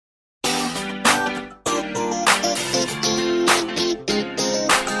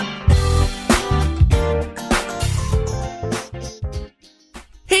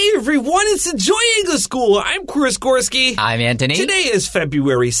everyone. It's Enjoy English School. I'm Chris Gorski. I'm Antony. Today is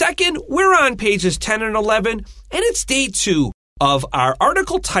February 2nd. We're on pages 10 and 11, and it's day 2 of our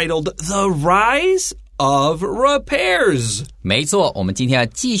article titled The Rise of Repairs. 没错，我们今天要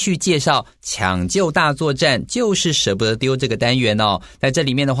继续介绍抢救大作战，就是舍不得丢这个单元哦。在这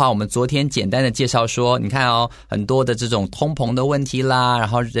里面的话，我们昨天简单的介绍说，你看哦，很多的这种通膨的问题啦，然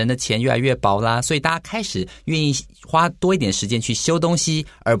后人的钱越来越薄啦，所以大家开始愿意花多一点时间去修东西，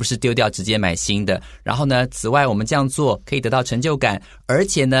而不是丢掉直接买新的。然后呢，此外我们这样做可以得到成就感，而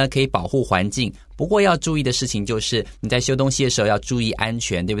且呢可以保护环境。不过要注意的事情就是你在修东西的时候要注意安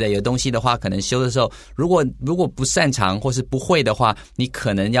全，对不对？有东西的话可能修的时候如果不擅长或是不会的话，你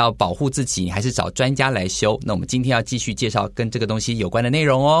可能要保护自己，还是找专家来修。那我们今天要继续介绍跟这个东西有关的内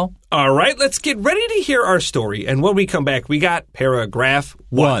容哦。All right, let's get ready to hear our story. And when we come back, we got paragraph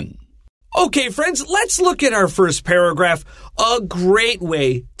 1. Okay, friends, let's look at our first paragraph. A great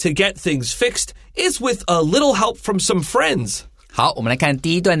way to get things fixed is with a little help from some friends. 好，我们来看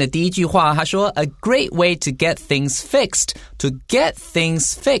第一段的第一句话，他说 A great way to get things fixed. To get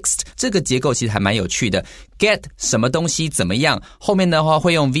things fixed 这个结构其实还蛮有趣的。Get 什么东西怎么样，后面的话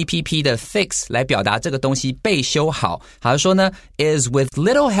会用 VPP 的 fix 来表达这个东西被修好。他说呢 is with a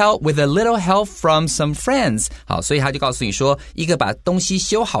little help from some friends. 好，所以他就告诉你说，一个把东西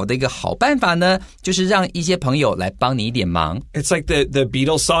修好的一个好办法呢，就是让一些朋友来帮你一点忙。 It's like the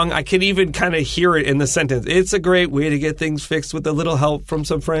Beatles song. I can even kind of hear it in the sentence. It's a great way to get things fixed with a little help from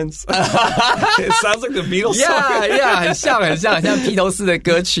some friends. It sounds like the Beatles song. Yeah, 很像披头士的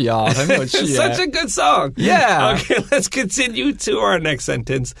歌曲哦，很有趣。It's such a good song. Yeah. Okay, let's continue to our next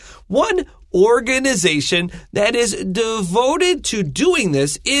sentence. One organization that is devoted to doing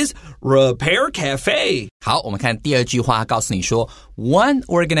this is Repair Cafe. 好，我们看第二句话，告诉你说 One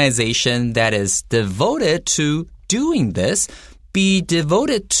organization that is devoted to doing this.Be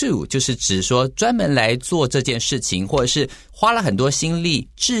devoted to 就是指说专门来做这件事情，或者是花了很多心力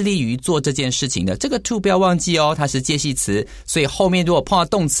致力于做这件事情的。这个 to 不要忘记哦，它是介系词，所以后面如果碰到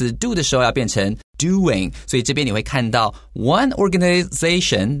动词 do 的时候要变成 doing。所以这边你会看到 One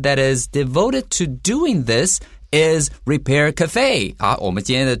organization that is devoted to doing this.is Repair Cafe. 好，我们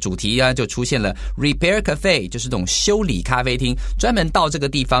今天的主题啊就出现了 Repair Cafe， 就是这种修理咖啡厅，专门到这个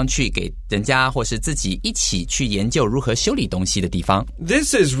地方去给人家或是自己一起去研究如何修理东西的地方。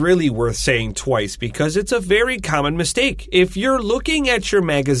 This is really worth saying twice because it's a very common mistake. If you're looking at your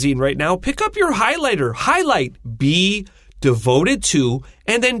magazine right now, pick up your highlighter. Highlight be devoted to,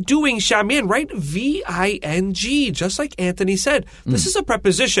 and then doing 下面, right? V-I-N-G, just like Anthony said. This is a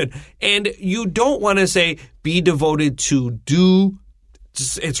preposition, and you don't want to say be devoted to do.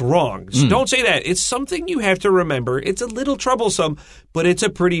 It's wrong. So don't say that. It's something you have to remember. It's a little troublesome, but it's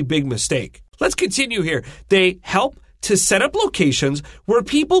a pretty big mistake. Let's continue here. They help to set up locations where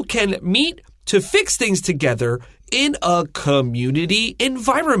people can meet to fix things together in a community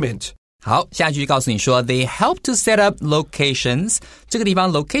environment.好，下一句告诉你说 They help to set up locations. 这个地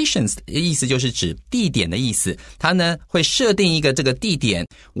方 locations 的意思就是指地点的意思，它呢会设定一个这个地点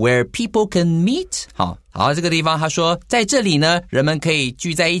where people can meet. 好，这个地方他说在这里呢人们可以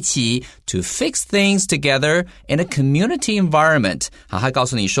聚在一起 to fix things together in a community environment. 好，他告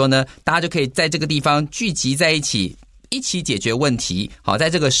诉你说呢大家就可以在这个地方聚集在一起解决问题。好，在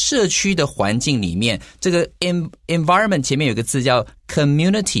这个社区的环境里面，这个 environment 前面有个字叫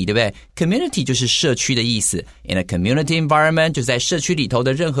community， 对不对？ community 就是社区的意思。 In a community environment 就是在社区里头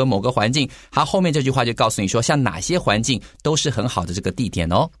的任何某个环境。它后面这句话就告诉你说像哪些环境都是很好的这个地点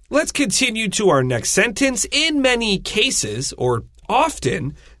哦。 Let's continue to our next sentence. In many cases, or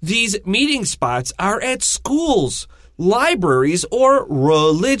often, these meeting spots are at schools,libraries or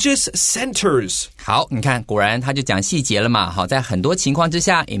religious centers. 好，你看果然他就讲细节了嘛。好，在很多情况之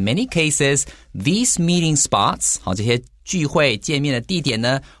下 in many cases these meeting spots 好，这些聚会见面的地点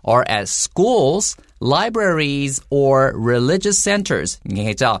呢 are at schools, libraries or religious centers. 你可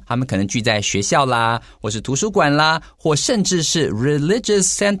以知道他们可能聚在学校啦，或是图书馆啦，或甚至是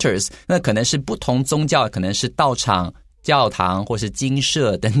religious centers. 那可能是不同宗教，可能是道场教堂或是精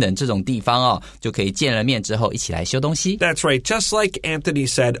舍等等这种地方哦，就可以见了面之后一起来修东西。 That's right. Just like Anthony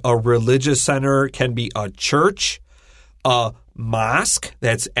said, a religious center can be a church, a mosque,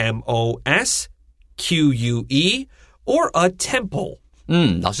 that's M-O-S-Q-U-E, or a temple.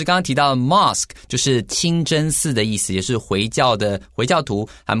 老师刚刚提到的 mosque 就是清真寺的意思，也是回教徒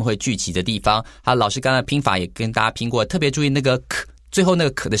他们会聚集的地方。好，老师刚刚的拼法也跟大家拼过，特别注意那个 k，最后那个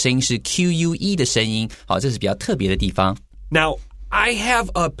可的声音是 Q-U-E 的声音。好，这是比较特别的地方。 Now, I have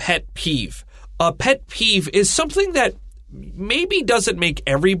a pet peeve. A pet peeve is something that maybe doesn't make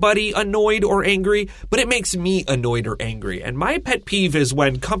everybody annoyed or angry, but it makes me annoyed or angry. And my pet peeve is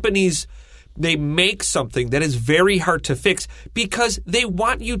when companies, they make something that is very hard to fix because they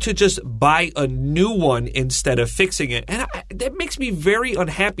want you to just buy a new one instead of fixing it. And that makes me very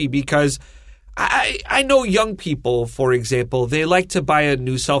unhappy because I know young people, for example, they like to buy a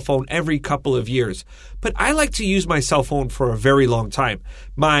new cell phone every couple of years. But I like to use my cell phone for a very long time.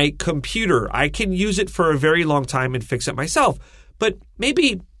 My computer, I can use it for a very long time and fix it myself. But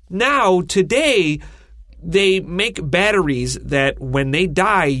maybe now, today, they make batteries that when they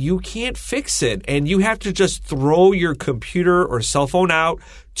die, you can't fix it. And you have to just throw your computer or cell phone out,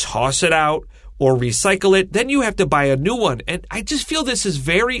 toss it out, or recycle it, then you have to buy a new one. And I just feel this is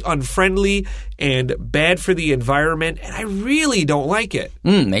very unfriendly and bad for the environment, and I really don't like it.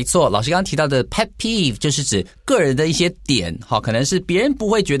 没错，老师刚刚提到的 pet peeve 就是指个人的一些点，可能是别人不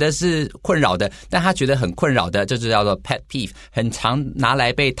会觉得是困扰的，但他觉得很困扰的，这就叫做 pet peeve， 很常拿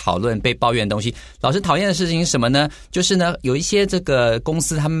来被讨论、被抱怨的东西。老师讨厌的事情是什么呢？就是呢，有一些这个公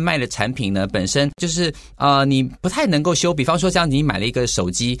司他们卖的产品呢，本身就是你不太能够修，比方说像你买了一个手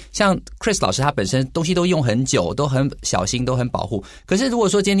机，像 Chris 老师他本身东西都用很久，都很小心，都很保护。可是如果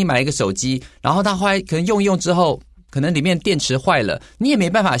说今天你买了一个手机，然后他后来可能用一用之后，可能里面电池坏了，你也没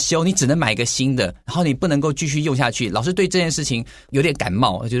办法修，你只能买一个新的，然后你不能够继续用下去。老师对这件事情有点感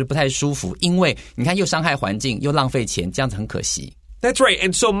冒，我觉得不太舒服，因为你看又伤害环境，又浪费钱，这样子很可惜。That's right.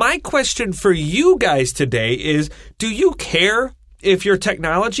 And so my question for you guys today is, do you care if your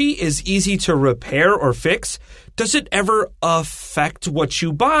technology is easy to repair or fix? Does it ever affect what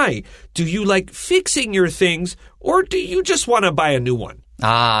you buy? Do you like fixing your things, or do you just want to buy a new one?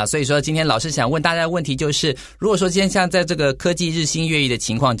 所以说今天老师想问大家的问题就是，如果说今天像在这个科技日新月异的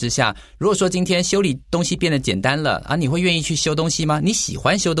情况之下，如果说今天修理东西变得简单了你会愿意去修东西吗？你喜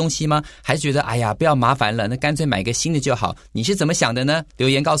欢修东西吗？还是觉得哎呀不要麻烦了，那干脆买个新的就好？你是怎么想的呢？留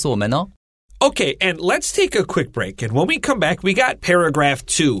言告诉我们哦。Okay, and let's take a quick break. And when we come back, we got paragraph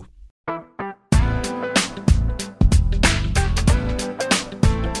 2.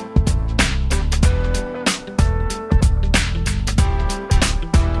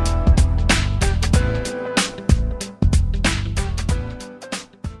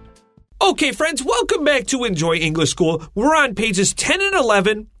 Okay, friends, welcome back to Enjoy English School. We're on pages 10 and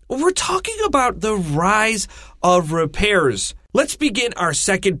 11. We're talking about the rise of repairs. Let's begin our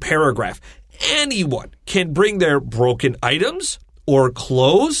second paragraph. Anyone can bring their broken items or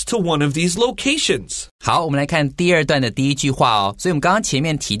clothes to one of these locations. 好，我们来看第二段的第一句话哦。所以我们刚刚前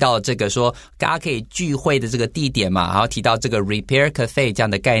面提到这个说大家可以聚会的这个地点嘛，然后提到这个 repair cafe 这样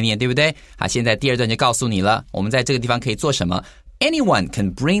的概念，对不对？好，现在第二段就告诉你了，我们在这个地方可以做什么。Anyone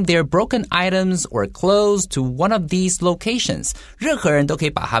can bring their broken items or clothes to one of these locations. 任何人都可以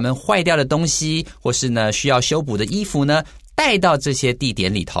把他们坏掉的东西，或是呢需要修补的衣服呢，带到这些地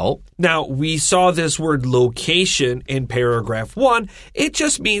点里头。Now, we saw this word location in paragraph 1. It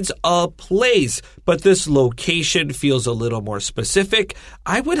just means a place, but this location feels a little more specific.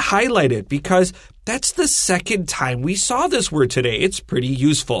 I would highlight it because that's the second time we saw this word today. It's pretty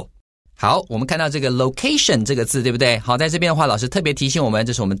useful. 好，我们看到这个 location 这个字，对不对？好，在这边的话，老师特别提醒我们，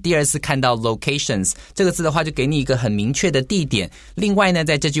这是我们第二次看到 locations 这个字的话，就给你一个很明确的地点。另外呢，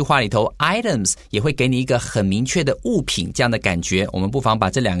在这句话里头 items 也会给你一个很明确的物品这样的感觉。我们不妨把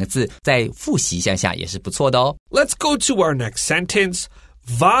这两个字再复习一下，也是不错的哦。Let's go to our next sentence.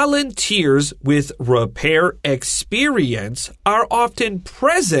 Volunteers with repair experience are often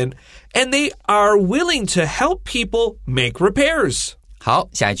present and they are willing to help people make repairs. 好，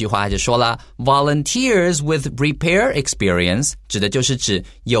下一句话就说了 Volunteers with repair experience 指的就是指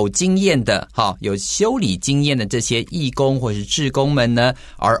有经验的有修理经验的这些义工或是志工们呢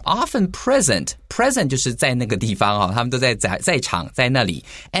are often present 就是在那个地方他们都在场在那里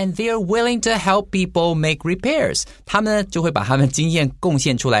and they're willing to help people make repairs 他们呢就会把他们经验贡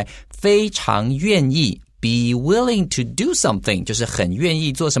献出来非常愿意 be willing to do something 就是很愿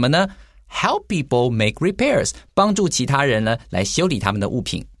意做什么呢Help people make repairs. 帮助其他人呢来修理他们的物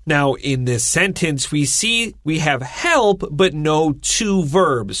品。Now, in this sentence, we see we have help, but no to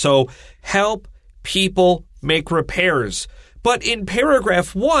verb. So, help people make repairs. But in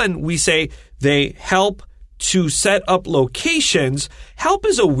paragraph 1, we say they help to set up locations. Help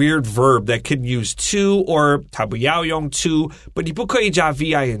is a weird verb that can use to or 它不要用 to, but 你不可以加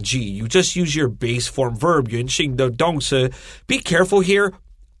V-I-N-G. You just use your base form verb, 原形的动词. Be careful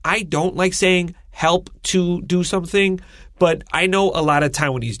here.I don't like saying help to do something, but I know a lot of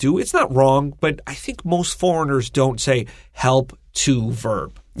Taiwanese do. It's not wrong, but I think most foreigners don't say help to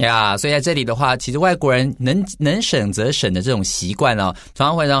verb. 呀，所以在这里的话，其实外国人能省则省的这种习惯哦，常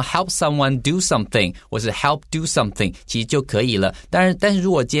常会让 help someone do something 或是 help do something 其实就可以了。但是如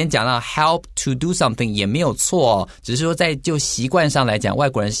果今天讲到 help to do something 也没有错哦，只是说就习惯上来讲，外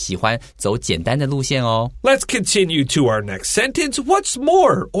国人喜欢走简单的路线哦。Let's continue to our next sentence. What's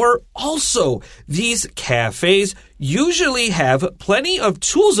more, or also, these cafes usually have plenty of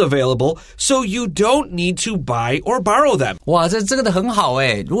tools available, so you don't need to buy or borrow them. 哇，这个的很好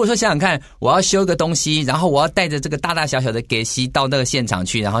诶。如果说想想看，我要修个东西，然后我要带着这个大大小小的给息到那个现场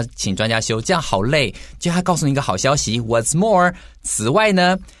去，然后请专家修，这样好累。就他告诉你一个好消息 ，What's more， 此外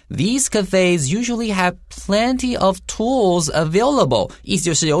呢 ，these cafes usually have plenty of tools available， 意思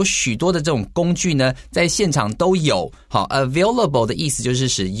就是有许多的这种工具呢，在现场都有。好 ，available 的意思就是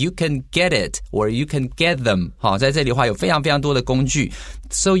使 you can get it or you can get them。好，在这里的话有非常非常多的工具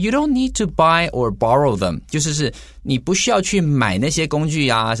 ，so you don't need to buy or borrow them， 就是你不需要去买那些工具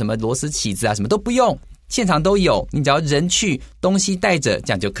啊，什么螺丝起子啊，什么都不用。现场都有，你只要人去，东西带着，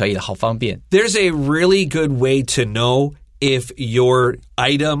这样就可以了，好方便。There's a really good way to know if your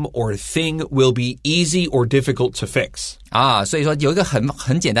item or thing will be easy or difficult to fix. 啊，所以说有一个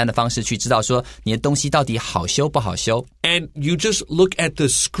很简单的方式去知道说你的东西到底好修不好修。And you just look at the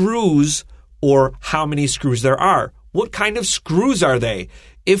screws or how many screws there are. What kind of screws are they?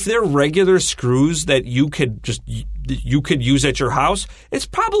 If they're regular screws that you could use at your house, it's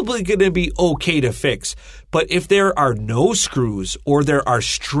probably going to be okay to fix. But if there are no screws or there are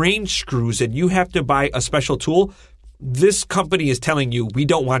strange screws and you have to buy a special tool, this company is telling you, we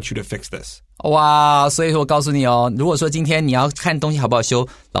don't want you to fix this. 哇，所以我告诉你哦，如果说今天你要看东西好不好修，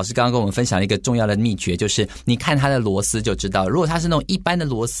老师刚刚跟我们分享了一个重要的秘诀，就是你看它的螺丝就知道。如果它是那种一般的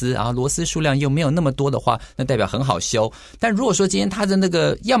螺丝，然后螺丝数量又没有那么多的话，那代表很好修。但如果说今天它的那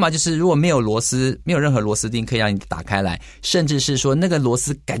个，要么就是如果没有螺丝，没有任何螺丝钉可以让你打开来，甚至是说那个螺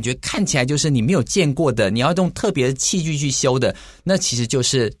丝感觉看起来就是你没有见过的，你要用特别的器具去修的，那其实就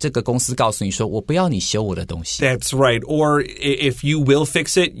是这个公司告诉你说，我不要你修我的东西。That's right. Or if you will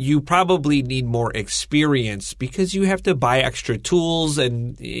fix it, you probably need more experience because you have to buy extra tools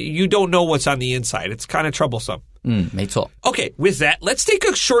and you don't know what's on the inside. It's kind of troublesome. 没错。Okay, with that, let's take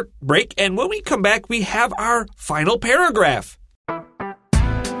a short break, and when we come back, we have our final paragraph.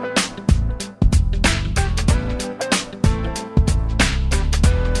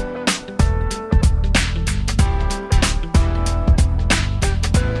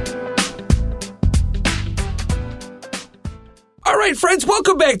 All right, friends,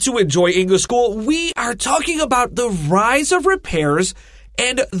 welcome back to Enjoy English School. We are talking about the rise of repairs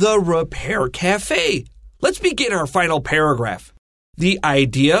and the Repair Cafe. Let's begin our final paragraph. The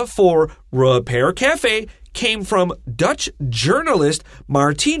idea for Repair Cafe came from Dutch journalist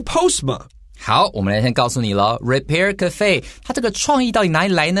Martin Postma. 好，我们来先告诉你咯 Repair Cafe 它这个创意到底哪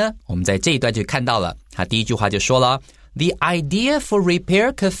里来呢？我们在这一段就看到了，它第一句话就说了 The idea for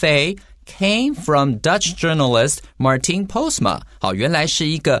Repair Cafe came from Dutch journalist Martin Postma. 好，原来是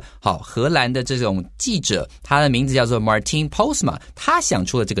一个荷兰的这种记者，他的名字叫做 Martin Postma， 他想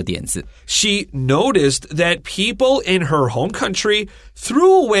出了这个点子。She noticed that people in her home country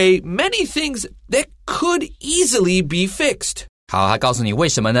threw away many things that could easily be fixed. 好，他告诉你为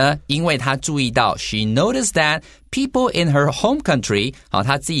什么呢？因为他注意到 she noticed that people in her home country， 好，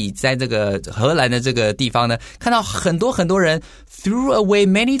他自己在这个荷兰的这个地方呢，看到很多人 threw away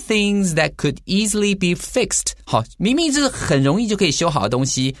many things that could easily be fixed。好，明明是很容易就可以修好的东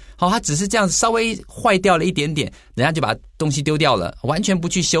西，好，他只是这样稍微坏掉了一点点，人家就把东西丢掉了，完全不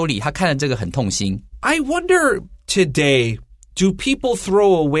去修理，他看了这个很痛心。I wonder today, do people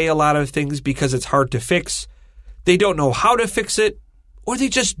throw away a lot of things because it's hard to fix?They don't know how to fix it, or they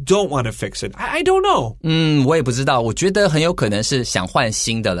just don't want to fix it. I don't know. 我也不知道，我觉得很有可能是想换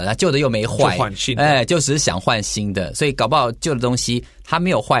新的了，那旧的又没坏，就换新的，就只是想换新的，所以搞不好旧的东西它没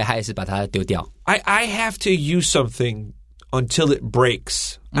有坏，还是把它丢掉。I have to use something until it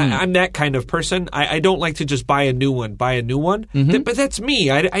breaks. I'm that kind of person. I don't like to just buy a new one. But that's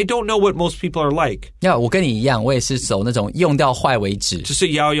me. I don't know what most people are like. 我跟你一样，我也是走那种用掉坏为止，就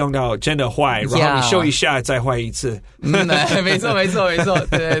是要用到真的坏，然后你修一下再坏一次。没错，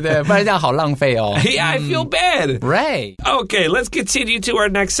对，不然这样好浪费哦。Yeah, I feel bad. Right. Okay, let's continue to our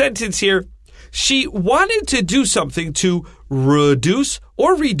next sentence here. She wanted to do something to reduce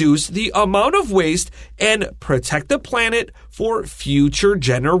or reduce the amount of waste and protect the planet for future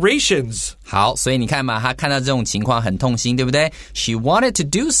generations. 好，所以你看嘛，他看到这种情况很痛心，对不对？ She wanted to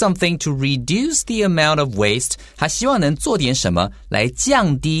do something to reduce the amount of waste. 她希望能做点什么来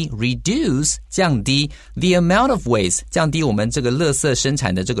降低 reduce 降低 the amount of waste 降低我们这个垃圾生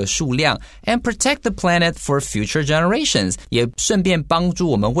产的这个数量 and protect the planet for future generations. 也顺便帮助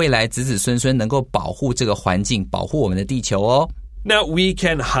我们未来子子孙孙能够保护这个环境，保护我们的地球哦。Now, we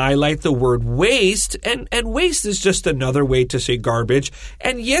can highlight the word waste, and waste is just another way to say garbage.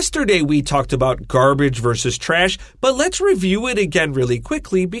 And yesterday we talked about garbage versus trash, but let's review it again really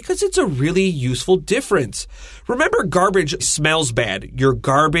quickly because it's a really useful difference. Remember, garbage smells bad. Your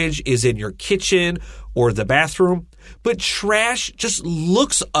garbage is in your kitchen or the bathroom. But trash just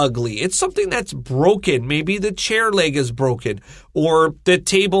looks ugly. It's something that's broken. Maybe the chair leg is broken or the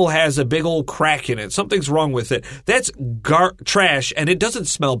table has a big old crack in it. Something's wrong with it. That's trash and it doesn't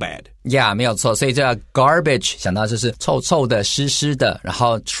smell bad. Yeah, 没有错。所以这 garbage 想到就是臭臭的、湿湿的，然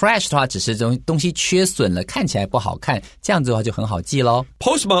后 trash 的话只是东西缺损了，看起来不好看，这样子的话就很好记咯。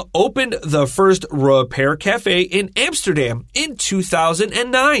Postma opened the first repair cafe in Amsterdam in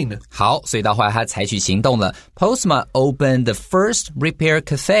 2009. 好，所以到后来他采取行动了。Postma opened the first repair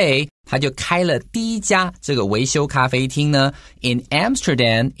cafe. 他就开了第一家这个维修咖啡厅呢 in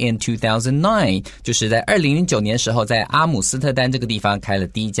Amsterdam in 2009, 就是在2009年时候在阿姆斯特丹这个地方开了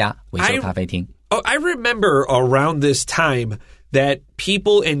第一家维修咖啡厅。I remember around this time that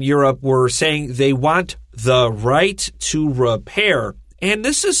people in Europe were saying they want the right to repair. And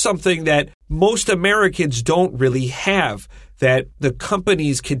this is something that most Americans don't really have, that the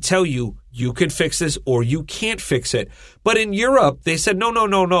companies can tell you can fix this or you can't fix it. But in Europe, they said,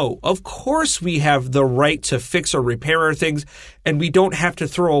 no. Of course we have the right to fix or repair our things, and we don't have to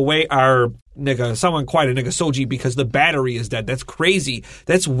throw away our someone quite a soji because the battery is dead. That's crazy.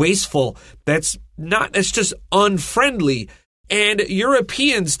 That's wasteful. That's just unfriendly. And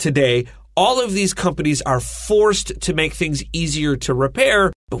Europeans today, all of these companies are forced to make things easier to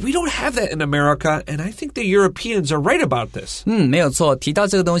repair, but we don't have that in America, and I think the Europeans are right about this. 没有错。提到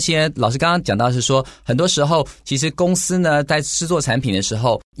这个东西呢，老师刚刚讲到是说，很多时候其实公司呢在制作产品的时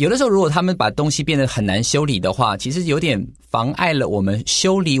候，有的时候如果他们把东西变得很难修理的话，其实有点妨碍了我们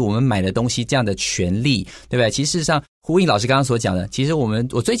修理我们买的东西这样的权利，对不对？其实事实上呼应老师刚刚所讲的，其实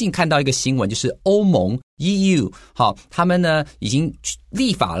我最近看到一个新闻，就是欧盟 EU 好，他们呢已经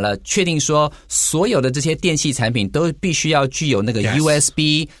立法了，确定说所有的这些电器产品都必须要具有那个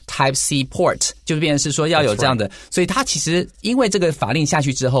USB Type-C port, 就变成是说要有这样的，所以它其实因为这个法令下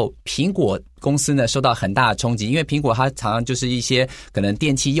去之后，苹果公司呢受到很大的冲击，因为苹果它常常就是一些可能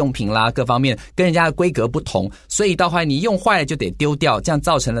电器用品啦各方面跟人家的规格不同，所以到后来你用坏了就得丢掉，这样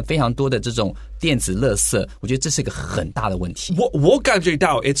造成了非常多的这种电子垃圾，我觉得这是个很大的问题。我感觉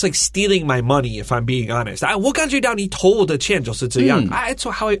到 it's like stealing my money if I'm being honest. 我感觉到你偷我的钱就是这样。It's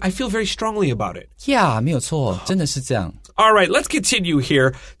how I feel very strongly about it. Yeah, 没有错，真的是这样。All right, let's continue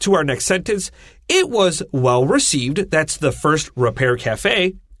here to our next sentence. It was well received. That's the first repair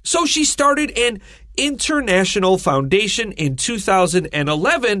cafe. So she started an international foundation in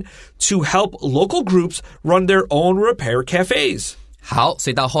 2011 to help local groups run their own repair cafes. 好，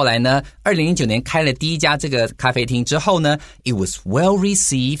所以到后来呢2009年开了第一家这个咖啡厅之后呢 It was well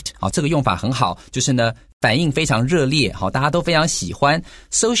received. 好，这个用法很好，就是呢反应非常热烈，好，大家都非常喜欢。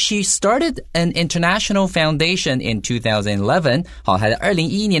So she started an international foundation in 2011. 好，她在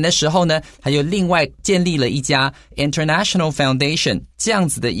2011年的时候呢，她就另外建立了一家 international foundation 这样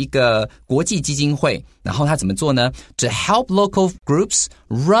子的一个国际基金会。然后她怎么做呢？ To help local groups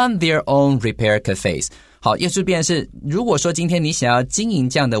run their own repair cafes. 好，也就变成是，如果说今天你想要经营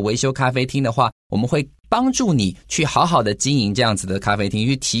这样的维修咖啡厅的话，我们会帮助你去好好的经营这样子的咖啡厅，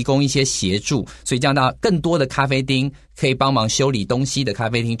去提供一些协助，所以这样到更多的咖啡厅可以帮忙修理东西的咖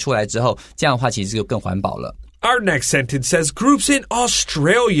啡厅出来之后，这样的话其实就更环保了。Our next sentence says groups in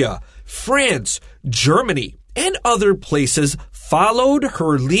Australia, France, Germany, and other places followed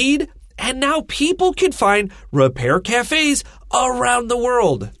her lead, and now people can find repair cafes around the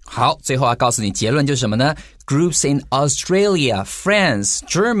world. 好，最后要告诉你结论就是什么呢？ Groups in Australia, France,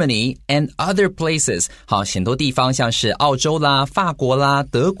 Germany, and other places. 好，很多地方像是澳洲啦、法国啦、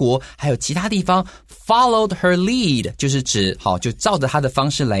德国，还有其他地方 followed her lead, 就是指好就照着她的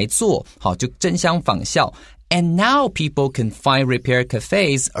方式来做，好就争相仿效。And now people can find repair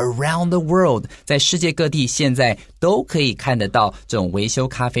cafes around the world. 在世界各地现在都可以看得到这种维修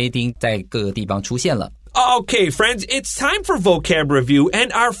咖啡厅在各个地方出现了。Okay, friends, it's time for vocab review,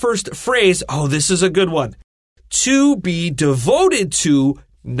 and our first phrase, this is a good one. To be devoted to,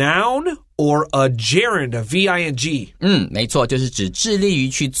 noun or a gerund, a V-I-N-G. 没错，就是指致力于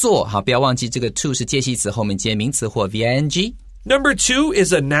去做。好，不要忘记这个 to 是介系词后面接名词或 V-I-N-G. Number 2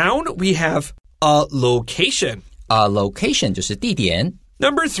 is a noun. We have a location. A location 就是地点。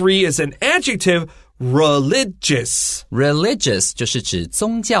Number 3 is an adjective, religious. Religious 就是指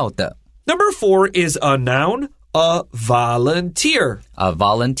宗教的。Number 4 is a noun, a volunteer. A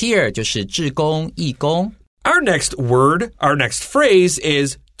volunteer 就是志工、义工。Our next word, our next phrase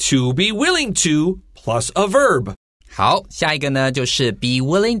is to be willing to plus a verb. 好，下一个呢就是 be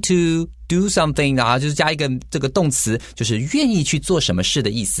willing to do something， 然后就是加一个这个动词，就是愿意去做什么事的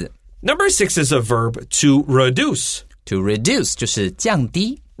意思。Number 6 is a verb, to reduce. To reduce 就是降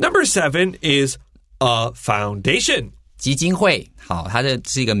低。Number 7 is a foundation. 基金会，好，它的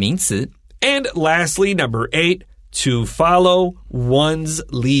是一个名词。And lastly, number 8, to follow one's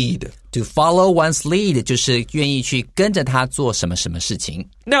lead. To follow one's lead 就是愿意去跟着他做什么什么事情。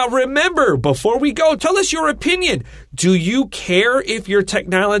Now remember, before we go, tell us your opinion. Do you care if your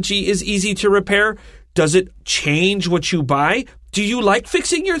technology is easy to repair? Does it change what you buy? Do you like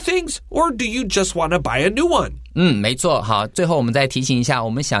fixing your things? Or do you just want to buy a new one? 没错，好，最后我们再提醒一下，我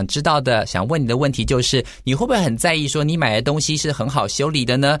们想知道的，想问你的问题就是，你会不会很在意说你买的东西是很好修理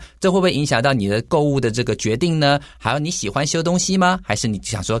的呢？这会不会影响到你的购物的这个决定呢？还有你喜欢修东西吗？还是你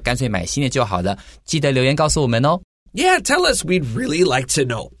想说干脆买新的就好了？记得留言告诉我们哦。Yeah, tell us. We'd really like to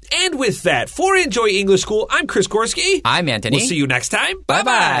know. And with that, for Enjoy English School, I'm Chris Gorski. I'm Antony. We'll see you next time.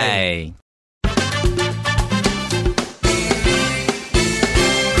 Bye-bye.